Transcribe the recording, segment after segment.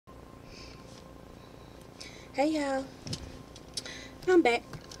Hey y'all, I'm back.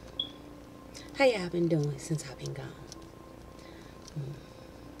 How y'all been doing since I've been gone?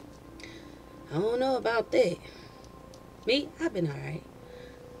 I don't know about that. Me, I've been alright.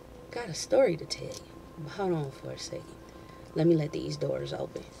 Got a story to tell you. But hold on for a second. Let me let these doors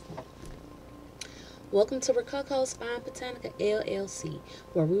open. Welcome to Rococo Spine Botanica LLC,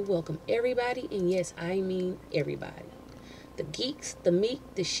 where we welcome everybody, and yes, I mean everybody. The geeks, the meek,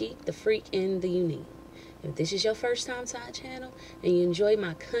 the chic, the freak, and the unique. If this is your first time to our channel and you enjoy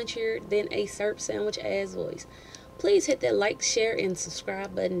my country than a syrup sandwich ass voice, please hit that like, share, and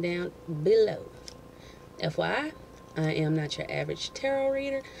subscribe button down below. FYI, I am not your average tarot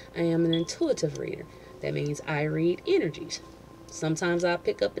reader. I am an intuitive reader. That means I read energies. Sometimes I'll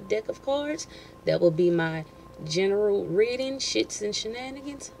pick up a deck of cards. That will be my general reading, shits and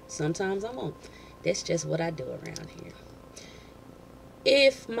shenanigans. Sometimes I won't. That's just what I do around here.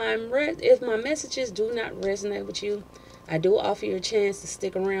 If my messages do not resonate with you, I do offer you a chance to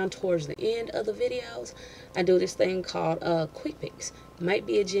stick around towards the end of the videos. I do this thing called quick picks. Might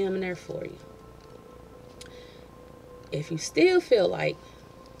be a gem in there for you. If you still feel like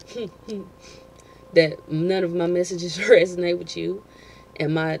that none of my messages resonate with you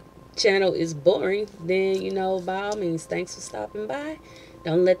and my channel is boring, then, by all means, thanks for stopping by.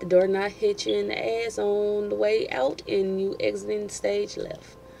 Don't let the door not hit you in the ass on the way out and you exiting stage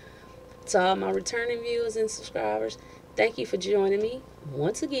left. To all my returning viewers and subscribers, thank you for joining me.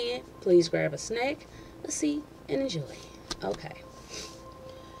 Once again, please grab a snack, a seat, and enjoy. Okay.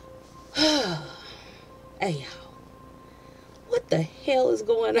 Hey, y'all. What the hell is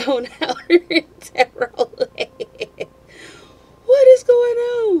going on out here in Tarot Land? What is going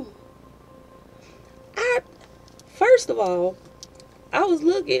on? First of all, I was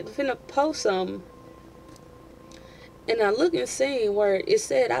finna post something, and I look and see where it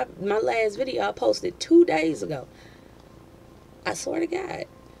said my last video I posted 2 days ago. I swear to God.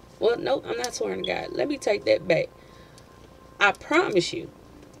 Well, nope, I'm not swearing to God. Let me take that back. I promise you,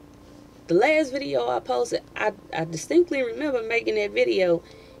 the last video I posted, I distinctly remember making that video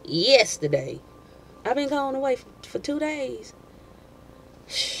yesterday. I've been going away for 2 days.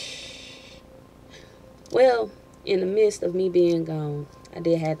 Well, in the midst of me being gone, I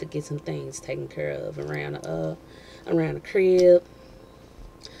did have to get some things taken care of around the crib.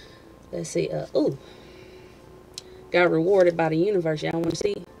 Let's see. Got rewarded by the universe. Y'all want to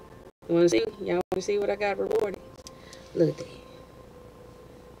see? You want to see? Y'all want to see what I got rewarded? Look at that.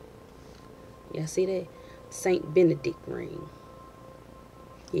 Y'all see that? Saint Benedict ring.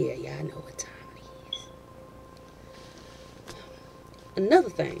 Yeah, y'all know what time it is.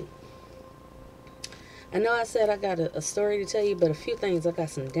 Another thing. I know I said I got a story to tell you, but a few things, I got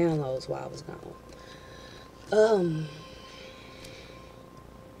some downloads while I was gone.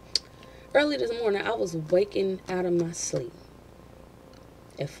 Early this morning, I was waking out of my sleep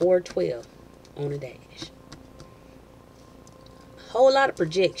at 4:12 on the dash. A whole lot of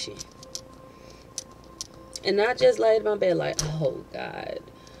projection. And I just laid in my bed like, oh God,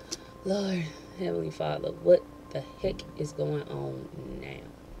 Lord, Heavenly Father, what the heck is going on now?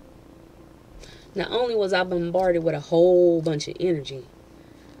 Not only was I bombarded with a whole bunch of energy,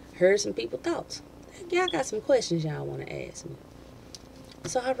 heard some people's thoughts. Y'all got some questions y'all want to ask me.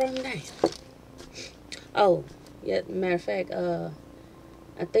 So I wrote them down. Oh, yeah, matter of fact, I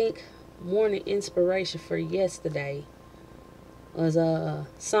think morning inspiration for yesterday was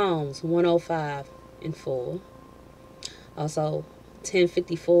Psalms 105 in full. Also,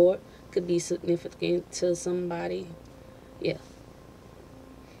 1054 could be significant to somebody. Yeah.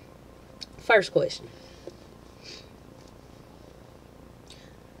 First question.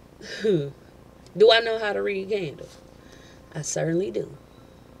 Do I know how to read candles? I certainly do.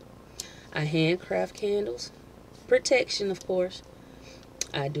 I handcraft candles. Protection, of course.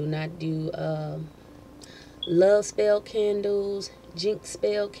 I do not do love spell candles, jinx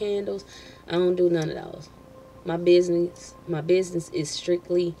spell candles. I don't do none of those. My business is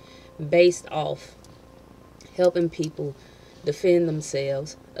strictly based off helping people defend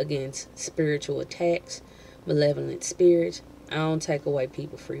themselves against spiritual attacks, malevolent spirits. I don't take away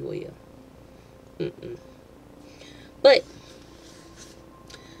people's free will. But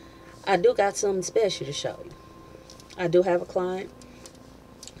I do got something special to show you. I do have a client.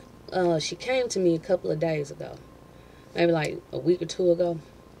 She came to me a couple of days ago. Maybe like a week or two ago.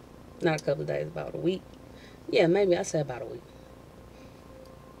 Not a couple of days, about a week. Yeah, maybe I said about a week.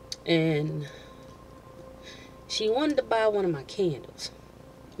 And she wanted to buy one of my candles.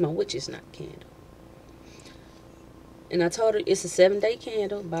 My witch's knot candle. And I told her it's a 7-day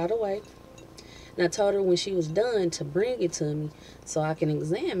candle, by the way. And I told her when she was done to bring it to me so I can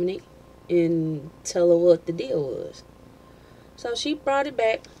examine it and tell her what the deal was. So she brought it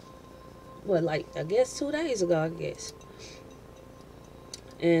back, what, like, I guess 2 days ago, I guess.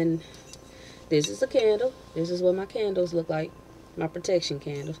 And this is the candle. This is what my candles look like. My protection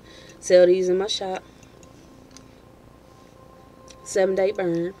candles. Sell these in my shop. 7-day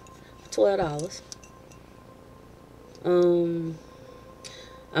burn. $12. I'm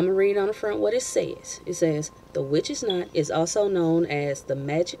going to read on the front what it says. It says, the witch's knot is also known as the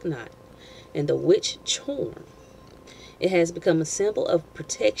magic knot and the witch charm. It has become a symbol of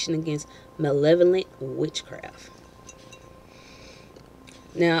protection against malevolent witchcraft.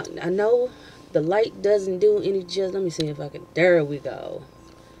 Now, I know the light doesn't do any justice. Let me see if I can. There we go.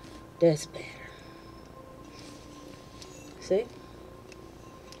 That's better. See?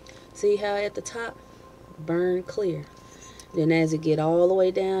 See how at the top? Burn clear. Then as it get all the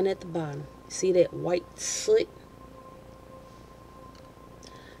way down at the bottom, see that white soot?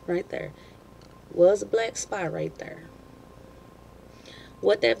 Right there. Was a black spot right there.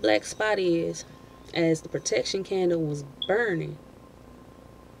 What that black spot is, as the protection candle was burning,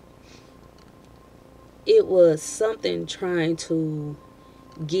 it was something trying to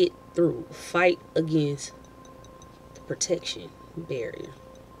get through, fight against the protection barrier,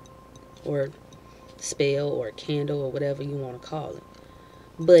 or spell, or candle, or whatever you want to call it.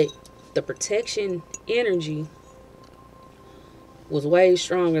 But the protection energy was way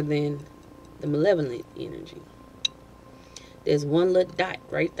stronger than the malevolent energy. There's one little dot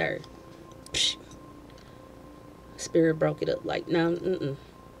right there. Psh. Spirit broke it up like, no,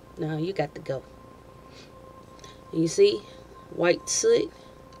 no, you got to go. And you see white soot,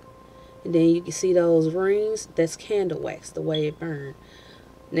 and then you can see those rings. That's candle wax, the way it burned.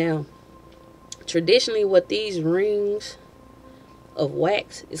 Now, traditionally, what these rings of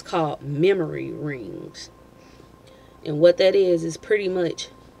wax is called memory rings. And what that is pretty much,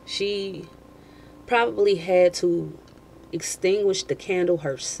 she probably had to extinguish the candle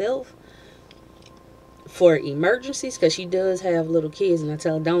herself for emergencies, because she does have little kids, and I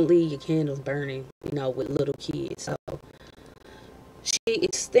tell her, don't leave your candles burning, you know, with little kids. So she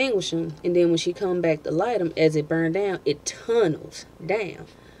extinguished them, and then when she come back to light them, as it burned down, it tunnels down,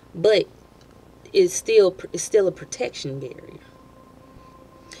 but it's still a protection barrier.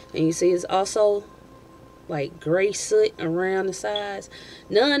 And you see, it's also like gray soot around the sides.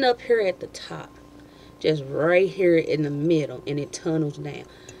 None up here at the top, just right here in the middle, and it tunnels down.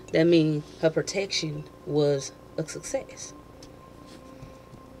 That means her protection was a success.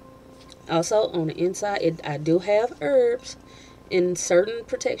 Also, on the inside, I do have herbs and certain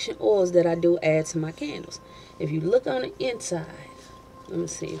protection oils that I do add to my candles. If you look on the inside, let me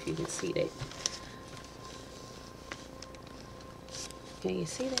see if you can see that. Can you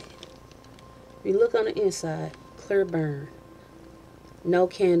see that? If you look on the inside, clear burn. No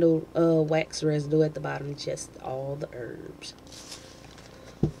candle wax residue at the bottom, just all the herbs.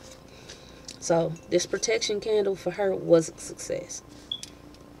 So this protection candle for her was a success.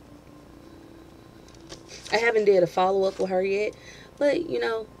 I haven't did a follow-up with her yet, but you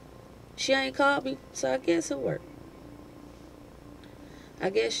know, she ain't called me, so I guess it worked. I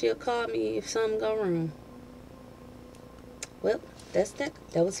guess she'll call me if something go wrong. Well, that's that.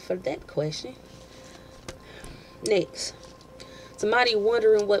 That was for that question. Next, somebody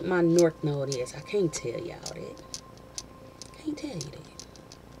wondering what my North Node is. I can't tell y'all that. Can't tell you that.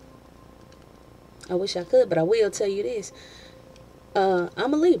 I wish I could, but I will tell you this.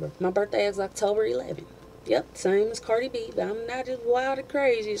 I'm a Libra. My birthday is October 11th. Yep, same as Cardi B, but I'm not as wild and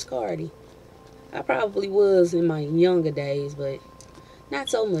crazy as Cardi. I probably was in my younger days, but not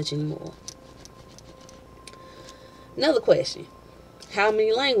so much anymore. Another question. How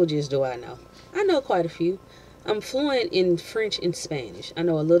many languages do I know? I know quite a few. I'm fluent in French and Spanish. I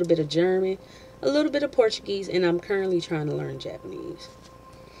know a little bit of German, a little bit of Portuguese, and I'm currently trying to learn Japanese.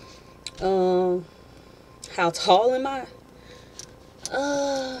 How tall am I?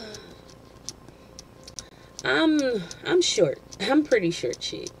 I'm short. I'm pretty short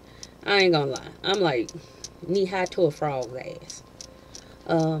chick. I ain't gonna lie. I'm like knee high to a frog's ass.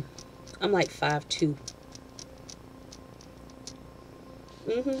 I'm like 5'2".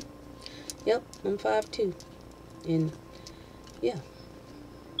 Yep, I'm 5'2". And yeah.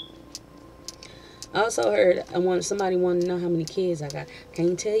 I also heard somebody wanted to know how many kids I got.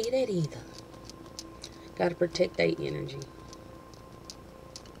 Can't tell you that either. Gotta protect their energy.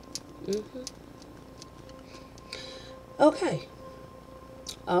 Okay.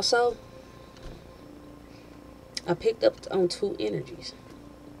 Also, I picked up on 2 energies.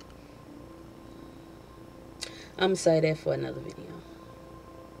 I'm gonna say that for another video.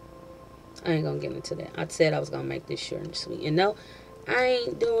 I ain't gonna get into that. I said I was gonna make this short and sweet. And no, I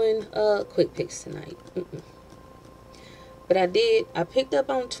ain't doing quick picks tonight. But I picked up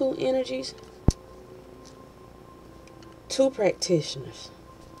on two energies, two practitioners,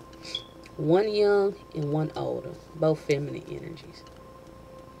 one young and one older, both feminine energies.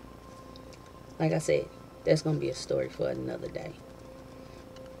 Like I said, that's going to be a story for another day.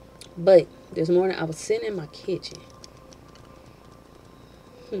 But this morning I was sitting in my kitchen.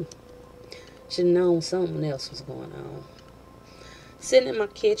 Should have known something else was going on. Sitting in my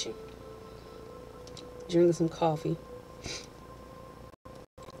kitchen, drinking some coffee.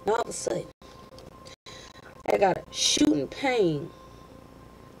 And all of a sudden, I got a shooting pain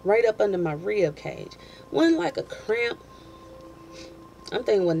right up under my rib cage. Wasn't like a cramp. I'm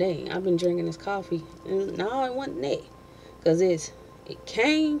thinking, well, dang, I've been drinking this coffee. And no, it wasn't that. Because it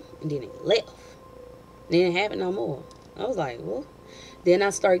came and then it left. And then it happened no more. I was like, well. Then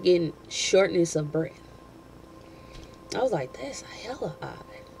I started getting shortness of breath. I was like, that's hella odd.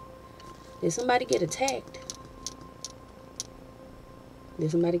 Did somebody get attacked?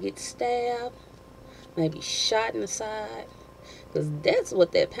 Did somebody get stabbed? Maybe shot in the side? Because that's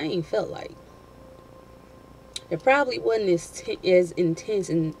what that pain felt like. It probably wasn't as intense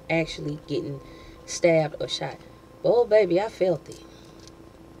in actually getting stabbed or shot. But oh baby, I felt it.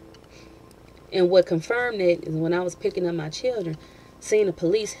 And what confirmed that is when I was picking up my children, seeing a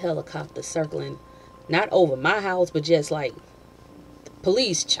police helicopter circling, not over my house, but just like the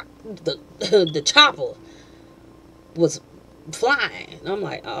police, the chopper was flying. I'm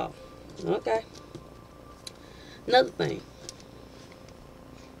like, oh, okay. Another thing.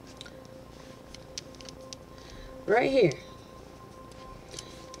 Right here,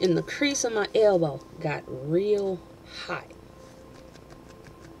 in the crease of my elbow, got real hot.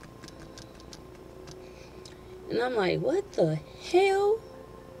 And I'm like, what the hell?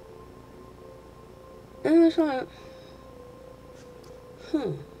 And I was like,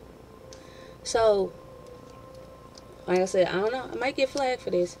 So, like I said, I don't know. I might get flagged for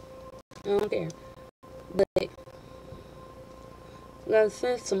this. I don't care. But, I gotta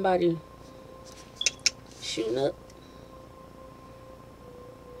sense somebody shooting up.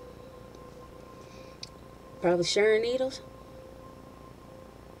 Probably sharing needles.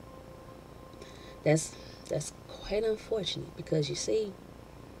 That's quite unfortunate because you see,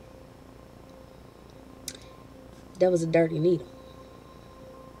 that was a dirty needle.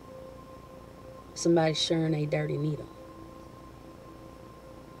 Somebody sharing a dirty needle.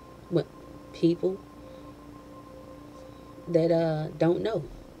 What people that don't know.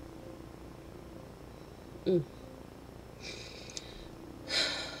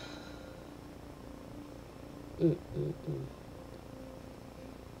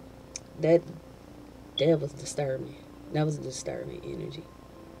 That was disturbing. That was a disturbing energy.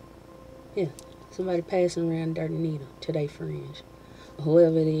 Yeah, somebody passing around a dirty needle to their friends, or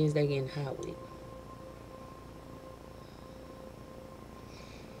whoever it is they getting hot with.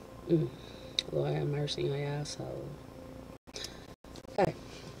 Lord have mercy on y'all soul. Okay,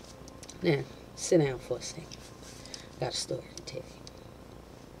 now sit down for a second. Got a story to tell you.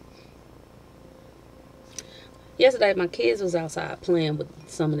 Yesterday, my kids was outside playing with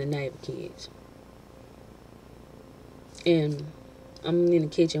some of the neighbor kids. And I'm in the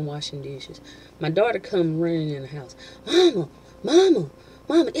kitchen washing dishes. My daughter come running in the house. Mama,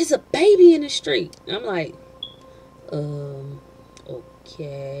 it's a baby in the street. I'm like,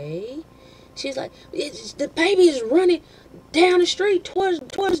 okay. She's like, the baby is running down the street towards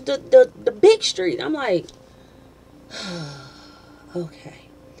the big street. I'm like, okay.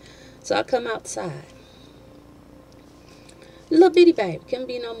 So I come outside. Little bitty baby, can't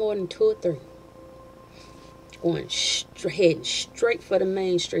be no more than 2 or 3. Going heading straight for the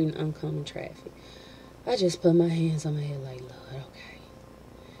main street in oncoming traffic. I just put my hands on my head like, Lord, okay.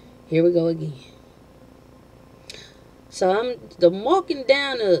 Here we go again. So I'm walking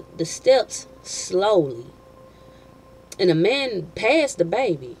down the steps slowly. And a man passed the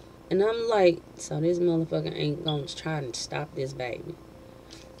baby. And I'm like, so this motherfucker ain't gonna try to stop this baby.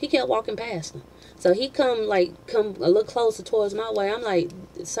 He kept walking past him. So he come a little closer towards my way. I'm like,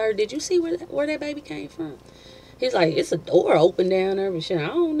 sir, did you see where that baby came from? He's like, it's a door open down there, but shit, I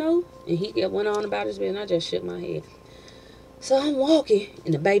don't know. And he went on about his business, and I just shook my head. So I'm walking,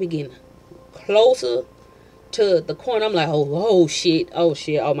 and the baby getting closer to the corner. I'm like, oh shit, oh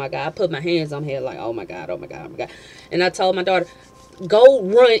my God. I put my hands on my head like, oh my God. And I told my daughter, go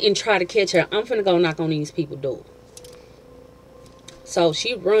run and try to catch her. I'm finna go knock on these people's door. So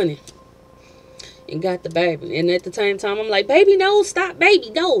she running and got the baby. And at the same time, I'm like, baby, no, stop,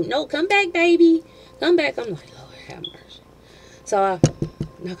 baby, no, come back, baby. Come back. I'm like, Lord, have mercy. So I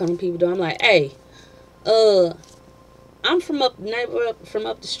knock on the people's door. I'm like, hey, I'm from up neighborhood, from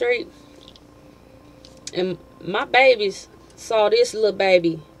up the street, and my babies saw this little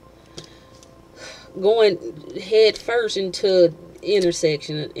baby going head first into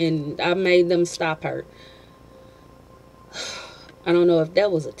intersection, and I made them stop her. I don't know if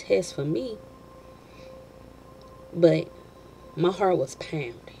that was a test for me, but my heart was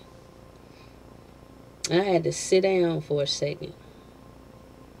pounding. I had to sit down for a second,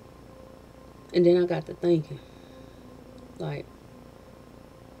 and then I got to thinking, like,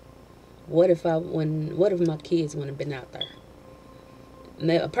 what if my kids wouldn't have been out there?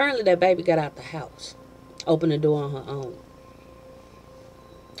 And apparently that baby got out the house, opened the door on her own.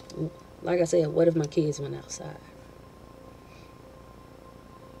 Like I said, what if my kids went outside?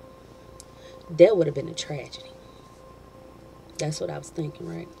 That would have been a tragedy. That's what I was thinking,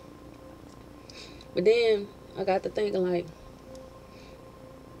 right? But then I got to thinking, like,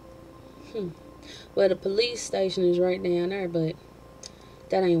 well, the police station is right down there, but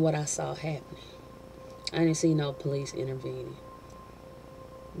that ain't what I saw happening. I didn't see no police intervening.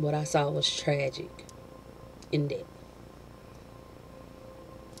 What I saw was tragic in death.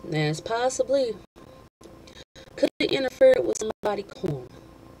 Now, it's possibly could have interfered with somebody's karma.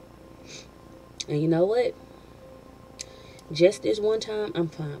 And you know what? Just this one time, I'm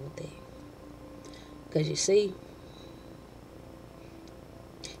fine with that. Because you see,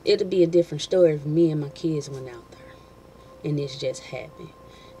 it'll be a different story if me and my kids went out there and this just happened,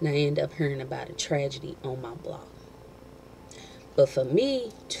 and I end up hearing about a tragedy on my block. But for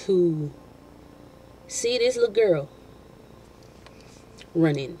me to see this little girl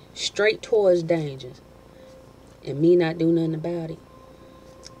running straight towards danger and me not do nothing about it,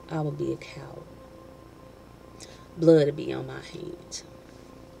 I would be a coward. Blood would be on my hands.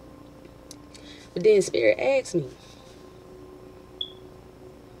 But then Spirit asked me,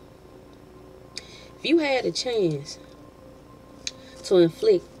 if you had a chance to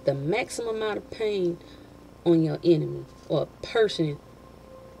inflict the maximum amount of pain on your enemy or a person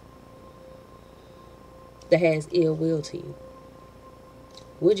that has ill will to you,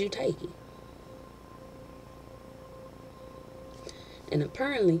 would you take it? And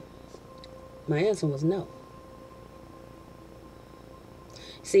apparently, my answer was no.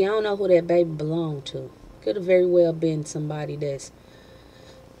 See, I don't know who that baby belonged to. Could have very well been somebody that's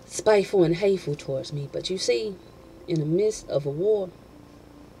spiteful and hateful towards me. But you see, in the midst of a war,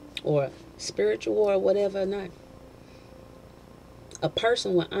 or spiritual war, or whatever or not, a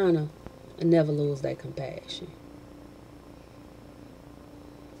person with honor will never lose their compassion.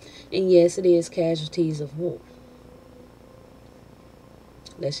 And yes, it is casualties of war.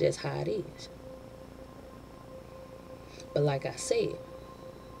 That's just how it is. But like I said,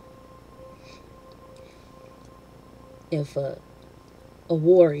 if a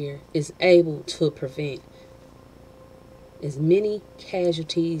warrior is able to prevent as many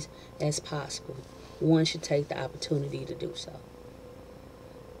casualties as possible, one should take the opportunity to do so.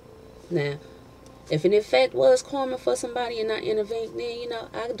 Now, if an effect was karma for somebody and not intervene, then,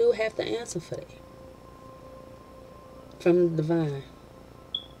 I do have to answer for that from the divine.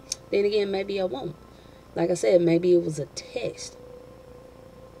 Then again, maybe I won't. Like I said, maybe it was a test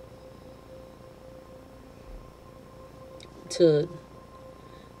to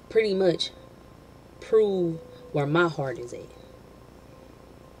pretty much prove where my heart is at.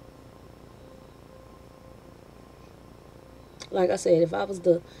 Like I said, if I was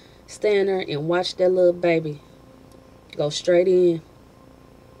to stand there and watch that little baby go straight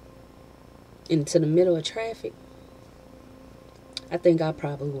into the middle of traffic, I think I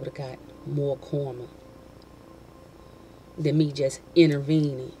probably would have got more karma than me just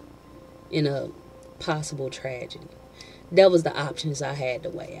intervening in a possible tragedy. That was the options I had to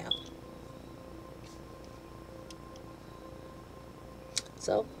weigh out.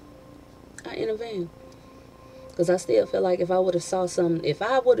 So, I intervened. Because I still feel like if I would have saw something, if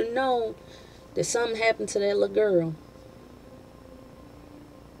I would have known that something happened to that little girl,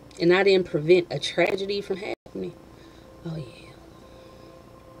 and I didn't prevent a tragedy from happening, oh yeah,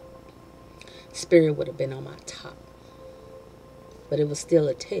 Spirit would have been on my top. But it was still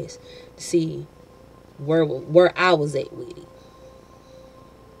a test to see where I was at with it.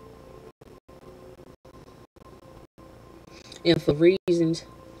 And for reasons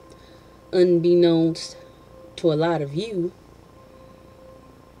unbeknownst to a lot of you,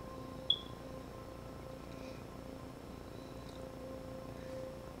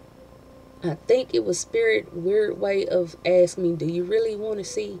 I think it was Spirit weird way of asking me, do you really want to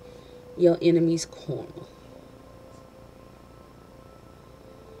see your enemy's karma?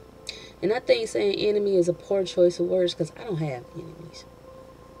 And I think saying enemy is a poor choice of words because I don't have enemies.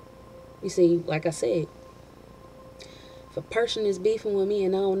 You see, like I said, If a person is beefing with me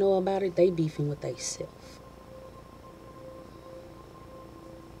and I don't know about it, they beefing with theyself.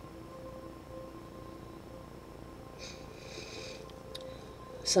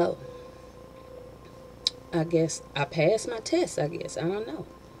 So, I guess I passed my test, I guess. I don't know.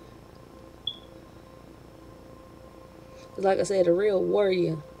 Like I said, a real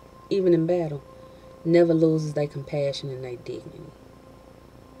warrior, even in battle, never loses their compassion and their dignity.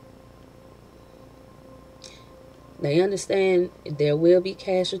 They understand there will be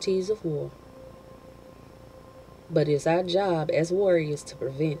casualties of war, but it's our job as warriors to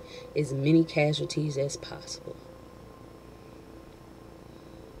prevent as many casualties as possible.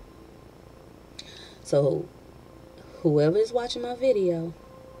 So, whoever is watching my video,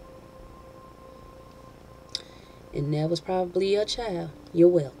 and that was probably your child, you're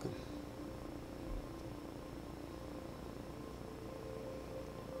welcome.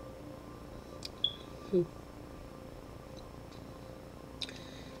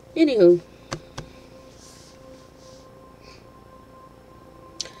 Anywho,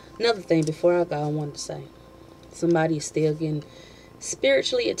 another thing before I go, I wanted to say, somebody is still getting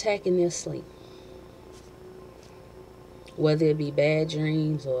spiritually attacked in their sleep. Whether it be bad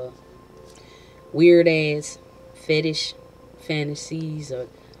dreams or weird ass fetish fantasies, or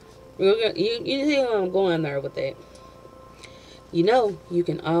you see where I'm going there with that. You know, you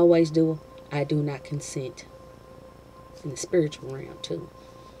can always do I do not consent in the spiritual realm too.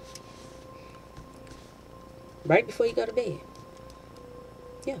 Right before you go to bed.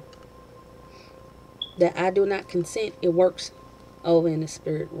 Yeah. That I do not consent, it works over in the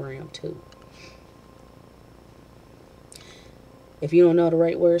spirit realm too. If you don't know the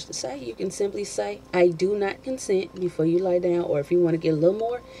right words to say, you can simply say, I do not consent before you lie down. Or if you want to get a little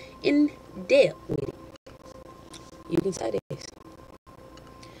more in depth with it, you can say this.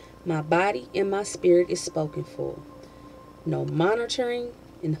 My body and my spirit is spoken for. No monitoring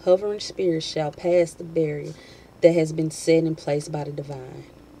and hovering spirit shall pass the barrier that has been set in place by the divine.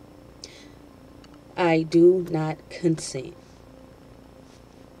 I do not consent.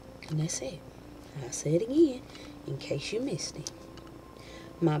 And that's it. I'll say it again in case you missed it.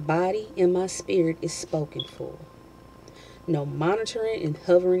 My body and my spirit is spoken for. No monitoring and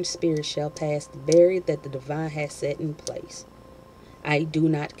hovering spirit shall pass the barrier that the divine has set in place. I do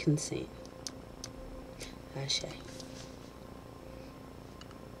not consent. Ashe.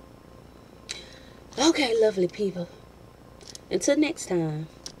 Okay, lovely people. Until next time,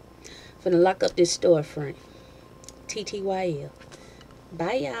 I'm finna lock up this storefront. TTYL.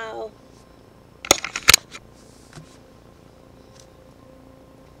 Bye, y'all.